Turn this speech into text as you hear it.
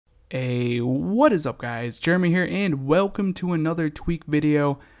What is up, guys? Jeremy here, and welcome to another tweak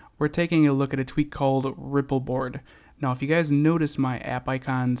video. We're taking a look at a tweak called RippleBoard. Now, if you guys notice my app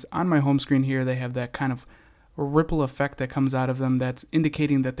icons on my home screen here, they have that kind of ripple effect that comes out of them that's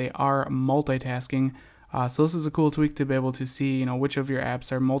indicating that they are multitasking. So this is a cool tweak to be able to see, which of your apps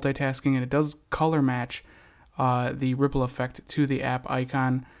are multitasking, and it does color match the ripple effect to the app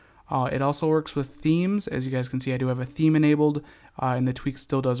icon. It also works with themes. As you guys can see, I do have a theme enabled, and the tweak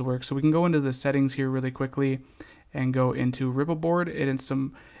still does work. So we can go into the settings here really quickly and go into RippleBoard. It's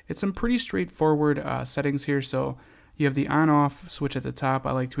some pretty straightforward settings here. So you have the on-off switch at the top.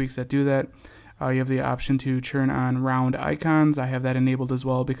 I like tweaks that do that. You have the option to turn on round icons. I have that enabled as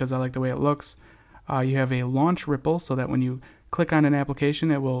well because I like the way it looks. You have a launch ripple, so that when you click on an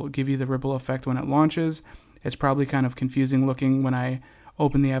application, it will give you the ripple effect when it launches. It's probably kind of confusing looking when I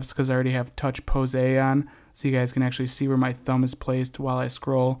open the apps because I already have touch pose on, so you guys can actually see where my thumb is placed while I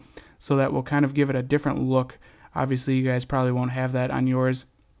scroll. So that will kind of give it a different look. Obviously, you guys probably won't have that on yours.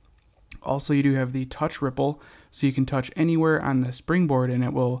 Also, you do have the touch ripple, so you can touch anywhere on the springboard and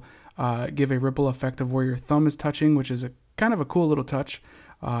it will give a ripple effect of where your thumb is touching, which is a kind of a cool little touch.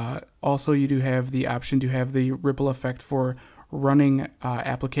 Also, you do have the option to have the ripple effect for running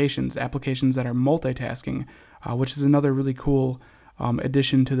applications that are multitasking, which is another really cool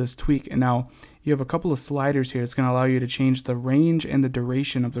addition to this tweak. And now you have a couple of sliders here. It's going to allow you to change the range and the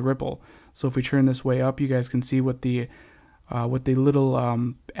duration of the ripple. So if we turn this way up, you guys can see with the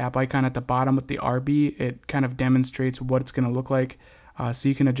little app icon at the bottom with the RB, it kind of demonstrates what it's going to look like. So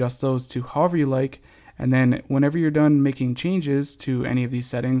you can adjust those to however you like. And then whenever you're done making changes to any of these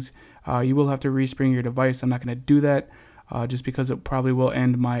settings, you will have to respring your device. I'm not going to do that just because it probably will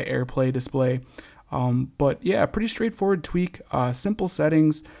end my AirPlay display. But yeah, pretty straightforward tweak, simple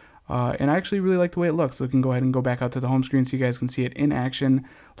settings, and I actually really like the way it looks. So we can go ahead and go back out to the home screen so you guys can see it in action.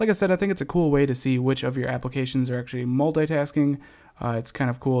 Like I said, I think it's a cool way to see which of your applications are actually multitasking. It's kind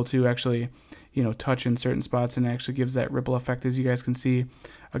of cool to actually, touch in certain spots, and it actually gives that ripple effect, as you guys can see.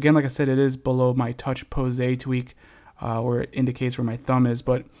 Again, like I said, it is below my touch pose tweak, where it indicates where my thumb is,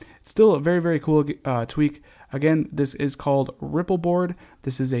 but it's still a very, very cool tweak. Again, this is called RippleBoard.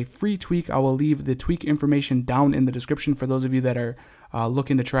 This is a free tweak. I will leave the tweak information down in the description for those of you that are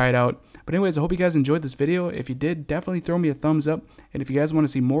looking to try it out. But anyways, I hope you guys enjoyed this video. If you did, definitely throw me a thumbs up. And if you guys want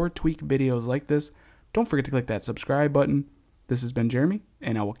to see more tweak videos like this, don't forget to click that subscribe button. This has been Jeremy,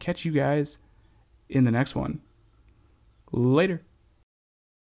 and I will catch you guys in the next one. Later.